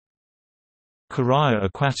Carya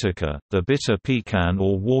aquatica, the bitter pecan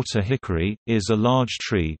or water hickory, is a large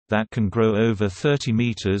tree, that can grow over 30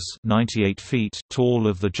 meters (98 feet) tall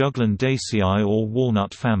of the Juglanaceae or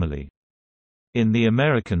walnut family. In the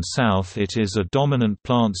American South it is a dominant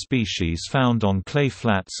plant species found on clay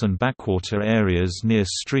flats and backwater areas near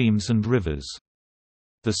streams and rivers.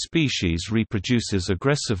 The species reproduces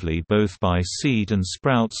aggressively both by seed and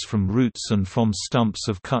sprouts from roots and from stumps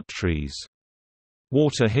of cut trees.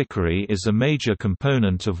 Water hickory is a major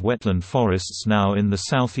component of wetland forests now in the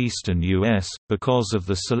southeastern U.S., because of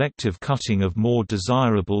the selective cutting of more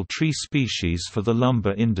desirable tree species for the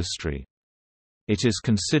lumber industry. It is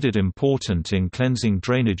considered important in cleansing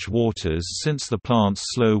drainage waters since the plants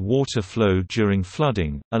slow water flow during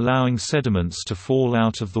flooding, allowing sediments to fall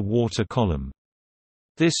out of the water column.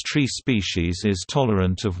 This tree species is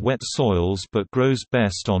tolerant of wet soils but grows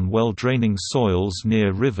best on well-draining soils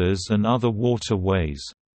near rivers and other waterways.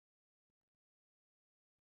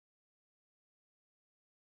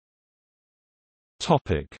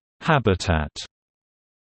 Habitat.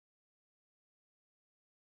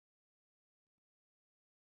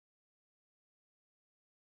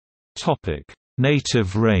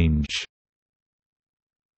 Native range.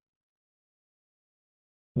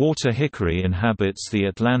 Water hickory inhabits the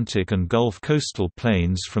Atlantic and Gulf coastal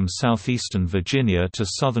plains from southeastern Virginia to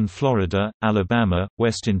southern Florida, Alabama,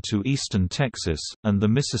 west into eastern Texas, and the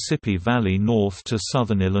Mississippi Valley north to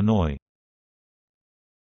southern Illinois.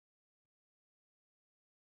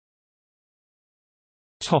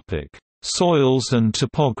 Soils and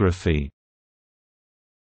topography.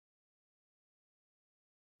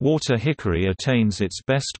 Water hickory attains its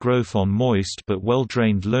best growth on moist but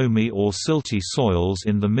well-drained loamy or silty soils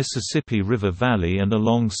in the Mississippi River Valley and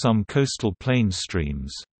along some coastal plain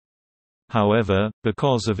streams. However,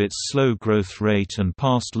 because of its slow growth rate and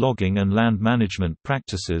past logging and land management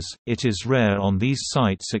practices, it is rare on these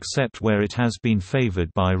sites except where it has been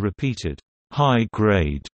favored by repeated,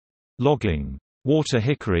 high-grade logging. Water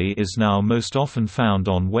hickory is now most often found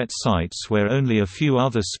on wet sites where only a few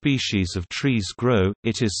other species of trees grow.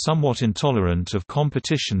 It is somewhat intolerant of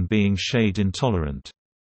competition, being shade intolerant.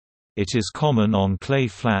 It is common on clay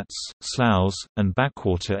flats, sloughs, and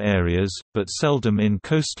backwater areas, but seldom in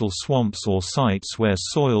coastal swamps or sites where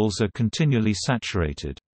soils are continually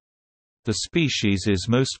saturated. The species is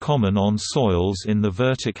most common on soils in the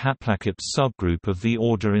Verticapplacops subgroup of the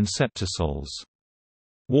order Inceptisols.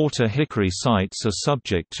 Water hickory sites are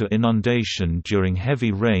subject to inundation during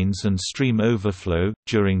heavy rains and stream overflow.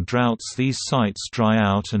 During droughts, these sites dry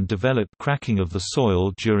out and develop cracking of the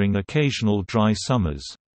soil during occasional dry summers.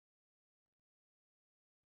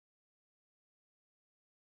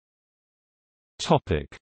 Topic: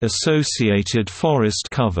 Associated forest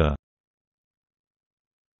cover.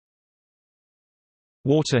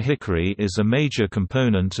 Water hickory is a major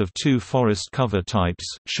component of two forest cover types,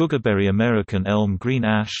 sugarberry American elm green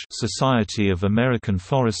ash Society of American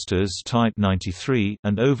Foresters Type 93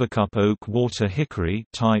 and overcup oak water hickory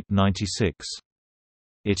Type 96.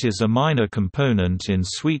 It is a minor component in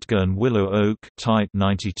sweetgum willow oak Type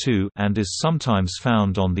 92 and is sometimes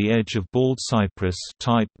found on the edge of bald cypress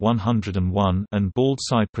Type 101 and bald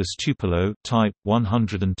cypress tupelo Type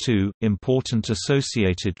 102. Important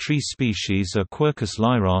associated tree species are Quercus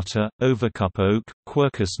lyrata, overcup oak,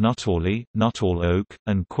 Quercus nuttallii, nuttall oak,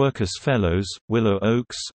 and Quercus fellows, willow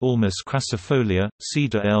oaks, Ulmus crassifolia,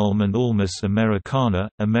 cedar elm and Ulmus americana,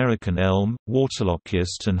 American elm,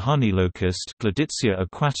 waterlocust and honeylocust, Gladitsia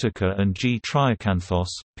aquatica and G. triacanthos,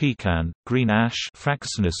 pecan, green ash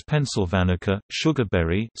Fraxinus pennsylvanica,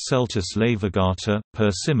 sugarberry Celtis laevigata,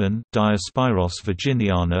 persimmon Diospyros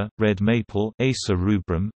virginiana, red maple Acer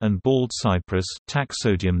rubrum, and bald cypress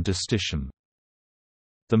Taxodium distichum.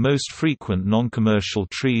 The most frequent non-commercial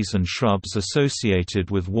trees and shrubs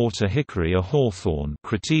associated with water hickory are hawthorn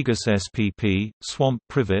Crataegus spp, swamp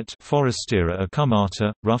privet Forastera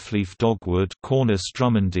acumata, roughleaf dogwood Cornus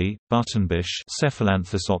drummondi, buttonbush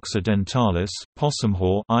Cephalanthus occidentalis,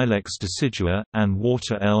 possumhaw Ilex decidua, and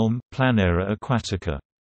water elm Planera aquatica.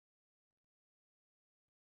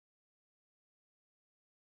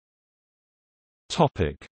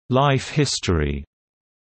 Life history.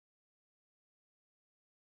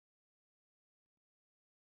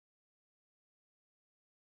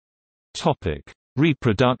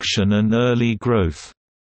 Reproduction and early growth.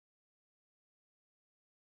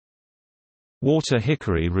 Water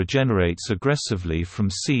hickory regenerates aggressively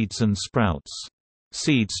from seeds and sprouts.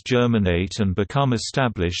 Seeds germinate and become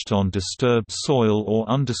established on disturbed soil or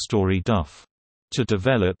understory duff. To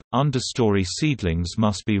develop, understory seedlings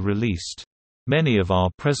must be released. Many of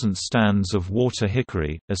our present stands of water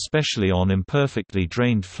hickory, especially on imperfectly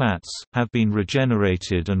drained flats, have been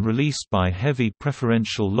regenerated and released by heavy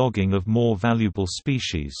preferential logging of more valuable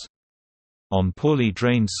species. On poorly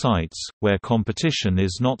drained sites, where competition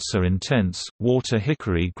is not so intense, water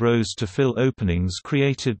hickory grows to fill openings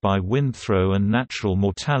created by wind throw and natural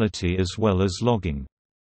mortality as well as logging.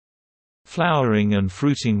 Flowering and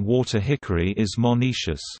fruiting water hickory is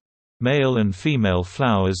monoecious. Male and female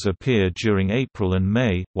flowers appear during April and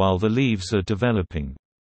May, while the leaves are developing.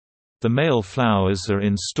 The male flowers are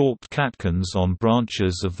in stalked catkins on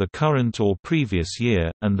branches of the current or previous year,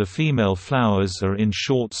 and the female flowers are in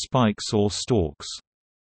short spikes or stalks.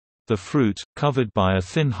 The fruit, covered by a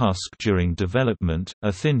thin husk during development,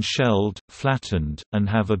 are thin-shelled, flattened, and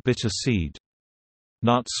have a bitter seed.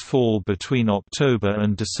 Nuts fall between October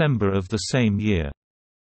and December of the same year.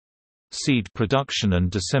 Seed production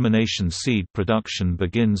and dissemination. Seed production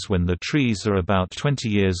begins when the trees are about 20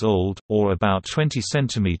 years old, or about 20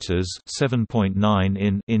 cm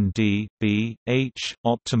 (7.9 in D, B, H).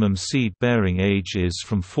 Optimum seed-bearing age is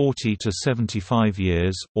from 40 to 75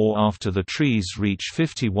 years, or after the trees reach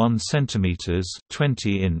 51 cm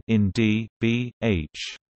 (20 in D, B,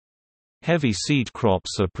 H). Heavy seed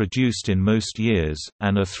crops are produced in most years,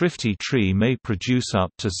 and a thrifty tree may produce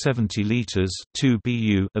up to 70 liters (2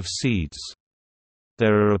 bu) of seeds.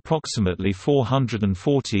 There are approximately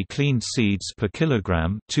 440 cleaned seeds per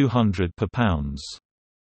kilogram, 200 per pounds.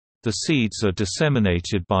 The seeds are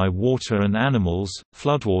disseminated by water and animals.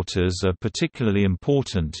 Floodwaters are particularly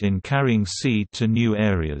important in carrying seed to new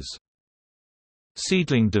areas.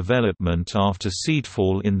 Seedling development. After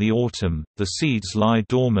seedfall in the autumn, the seeds lie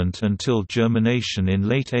dormant until germination in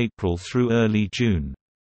late April through early June.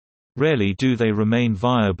 Rarely do they remain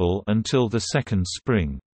viable until the second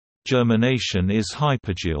spring. Germination is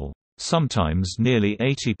hypogeal. Sometimes nearly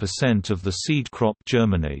 80% of the seed crop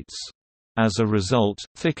germinates. As a result,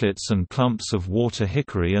 thickets and clumps of water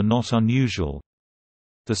hickory are not unusual.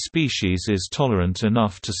 The species is tolerant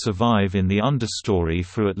enough to survive in the understory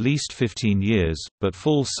for at least 15 years, but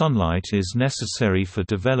full sunlight is necessary for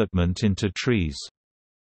development into trees.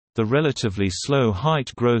 The relatively slow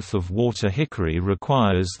height growth of water hickory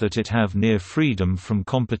requires that it have near freedom from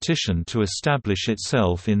competition to establish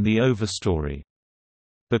itself in the overstory.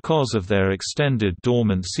 Because of their extended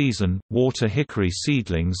dormant season, water hickory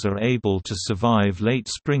seedlings are able to survive late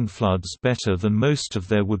spring floods better than most of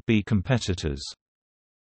their would-be competitors.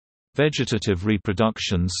 Vegetative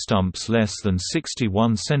reproduction. Stumps less than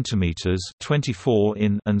 61 cm (24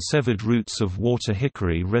 in) and severed roots of water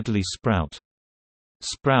hickory readily sprout.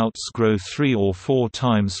 Sprouts grow 3 or 4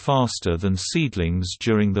 times faster than seedlings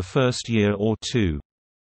during the first year or two.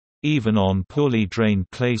 Even on poorly drained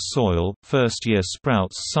clay soil, first-year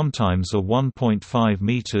sprouts sometimes are 1.5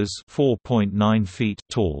 meters (4.9 feet)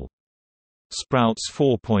 tall. Sprouts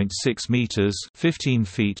 4.6 meters (15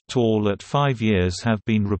 feet) tall at 5 years have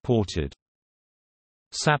been reported.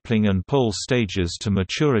 Sapling and pole stages to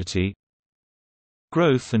maturity.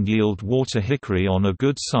 Growth and yield. Water hickory on a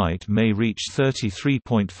good site may reach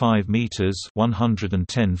 33.5 meters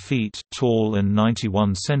 (110 feet) tall and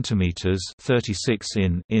 91 centimeters (36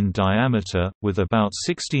 in) diameter, with about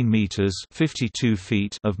 16 meters (52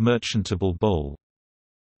 feet) of merchantable bole.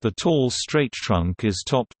 The tall straight trunk is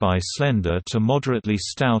topped by slender to moderately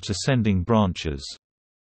stout ascending branches.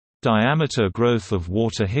 Diameter growth of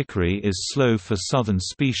water hickory is slow for southern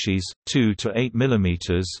species, 2 to 8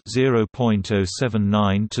 mm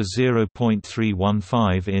 (0.079 to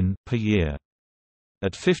 0.315 in) per year.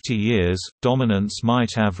 At 50 years, dominance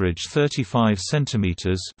might average 35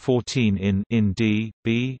 cm (14 in D,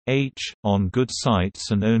 B, H) on good sites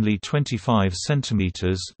and only 25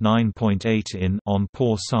 cm (9.8 in) on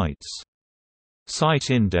poor sites. Site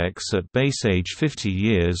index at base age 50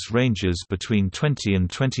 years ranges between 20 and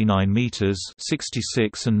 29 meters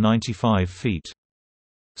 (66 and 95 feet).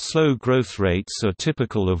 Slow growth rates are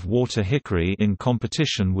typical of water hickory in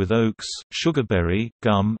competition with oaks, sugarberry,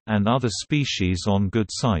 gum, and other species on good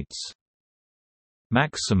sites.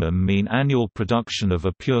 Maximum mean annual production of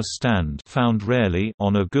a pure stand, found rarely,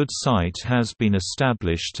 on a good site has been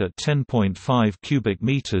established at 10.5 cubic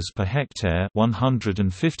meters per hectare,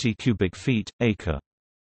 150 cubic feet acre.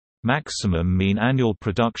 Maximum mean annual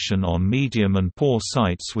production on medium and poor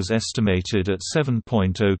sites was estimated at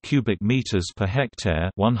 7.0 cubic meters per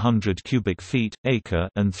hectare, 100 cubic feet acre,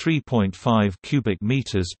 and 3.5 cubic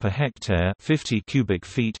meters per hectare, 50 cubic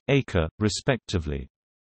feet acre, respectively.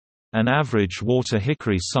 An average water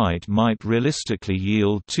hickory site might realistically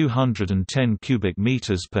yield 210 cubic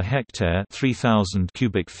meters per hectare, 3000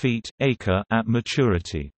 cubic feet acre at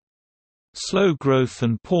maturity. Slow growth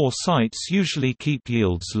and poor sites usually keep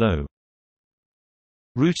yields low.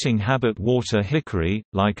 Rooting habit. Water hickory,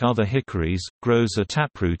 like other hickories, grows a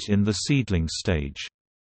taproot in the seedling stage.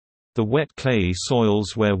 The wet clayey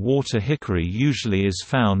soils where water hickory usually is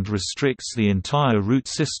found restricts the entire root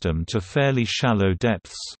system to fairly shallow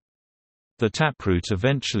depths. The taproot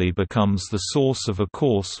eventually becomes the source of a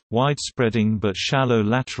coarse, wide-spreading but shallow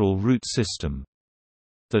lateral root system.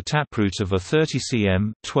 The taproot of a 30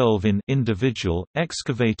 cm 12 in individual,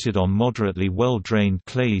 excavated on moderately well-drained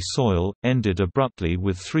clayey soil, ended abruptly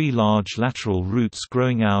with 3 large lateral roots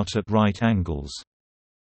growing out at right angles.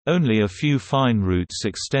 Only a few fine roots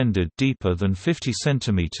extended deeper than 50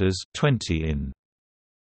 cm 20 in.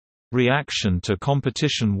 Reaction to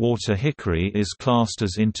competition. Water hickory is classed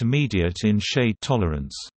as intermediate in shade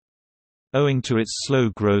tolerance. Owing to its slow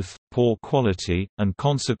growth, poor quality, and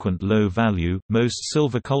consequent low value, most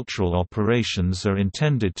silvicultural operations are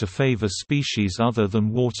intended to favor species other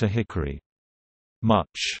than water hickory.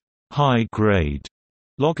 Much high-grade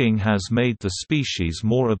logging has made the species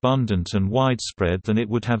more abundant and widespread than it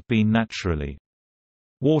would have been naturally.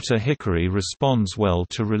 Water hickory responds well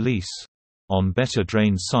to release. On better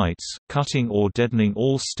drained sites, cutting or deadening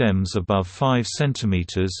all stems above 5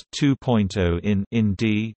 cm 2.0 in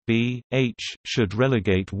D, B, H, should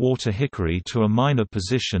relegate water hickory to a minor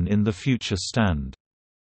position in the future stand.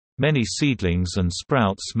 Many seedlings and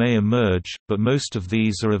sprouts may emerge, but most of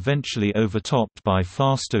these are eventually overtopped by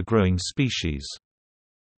faster-growing species.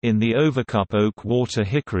 In the overcup oak water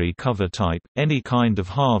hickory cover type, any kind of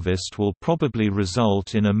harvest will probably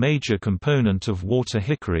result in a major component of water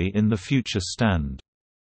hickory in the future stand.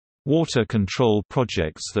 Water control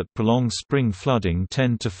projects that prolong spring flooding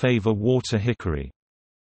tend to favor water hickory.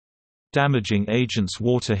 Damaging agents.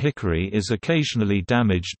 Water hickory is occasionally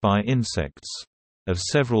damaged by insects. Of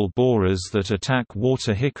several borers that attack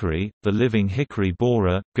water hickory, the living hickory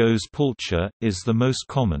borer, Gos pulcher, is the most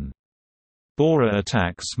common. Borer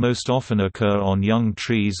attacks most often occur on young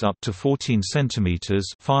trees up to 14 cm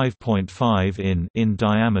 (5.5 in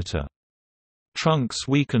diameter. Trunks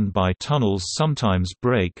weakened by tunnels sometimes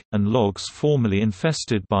break, and logs formerly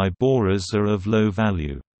infested by borers are of low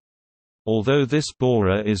value. Although this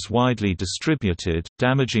borer is widely distributed,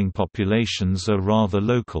 damaging populations are rather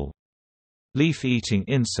local. Leaf-eating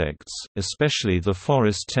insects, especially the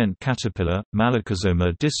forest tent caterpillar,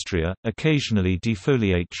 Malacosoma distria, occasionally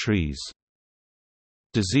defoliate trees.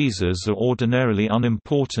 Diseases are ordinarily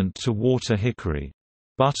unimportant to water hickory.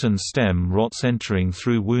 Button stem rots entering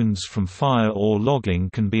through wounds from fire or logging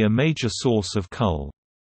can be a major source of cull.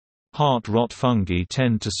 Heart rot fungi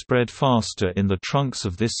tend to spread faster in the trunks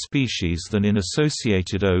of this species than in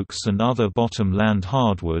associated oaks and other bottom land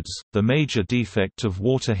hardwoods. The major defect of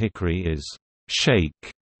water hickory is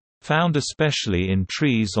shake, found especially in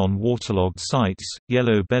trees on waterlogged sites.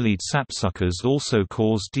 Yellow-bellied sapsuckers also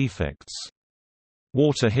cause defects.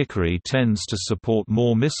 Water hickory tends to support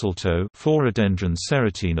more mistletoe Phoradendron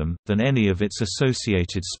ceratinum than any of its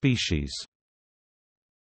associated species.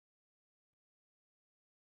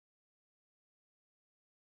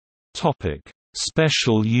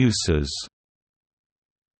 Special uses.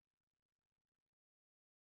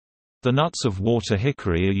 The nuts of water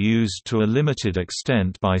hickory are used to a limited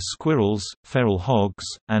extent by squirrels, feral hogs,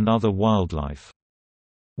 and other wildlife.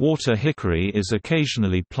 Water hickory is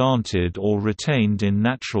occasionally planted or retained in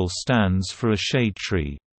natural stands for a shade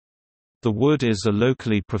tree. The wood is a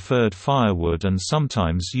locally preferred firewood and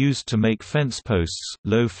sometimes used to make fence posts.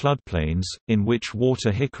 Low floodplains, in which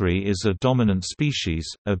water hickory is a dominant species,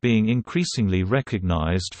 are being increasingly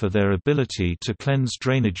recognized for their ability to cleanse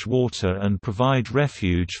drainage water and provide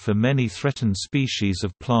refuge for many threatened species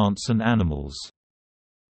of plants and animals.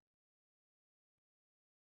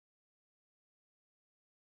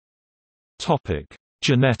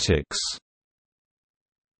 Genetics.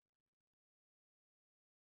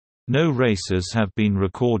 No races have been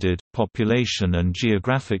recorded, population and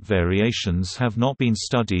geographic variations have not been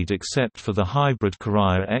studied except for the hybrid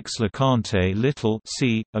Carya x lacante little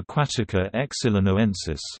c. aquatica x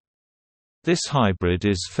illinoensis. This hybrid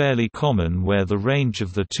is fairly common where the range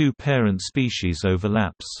of the two parent species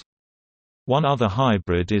overlaps. One other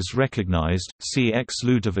hybrid is recognized, C. x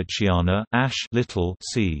ludoviciana ash little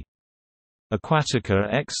c.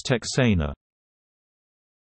 aquatica x texana.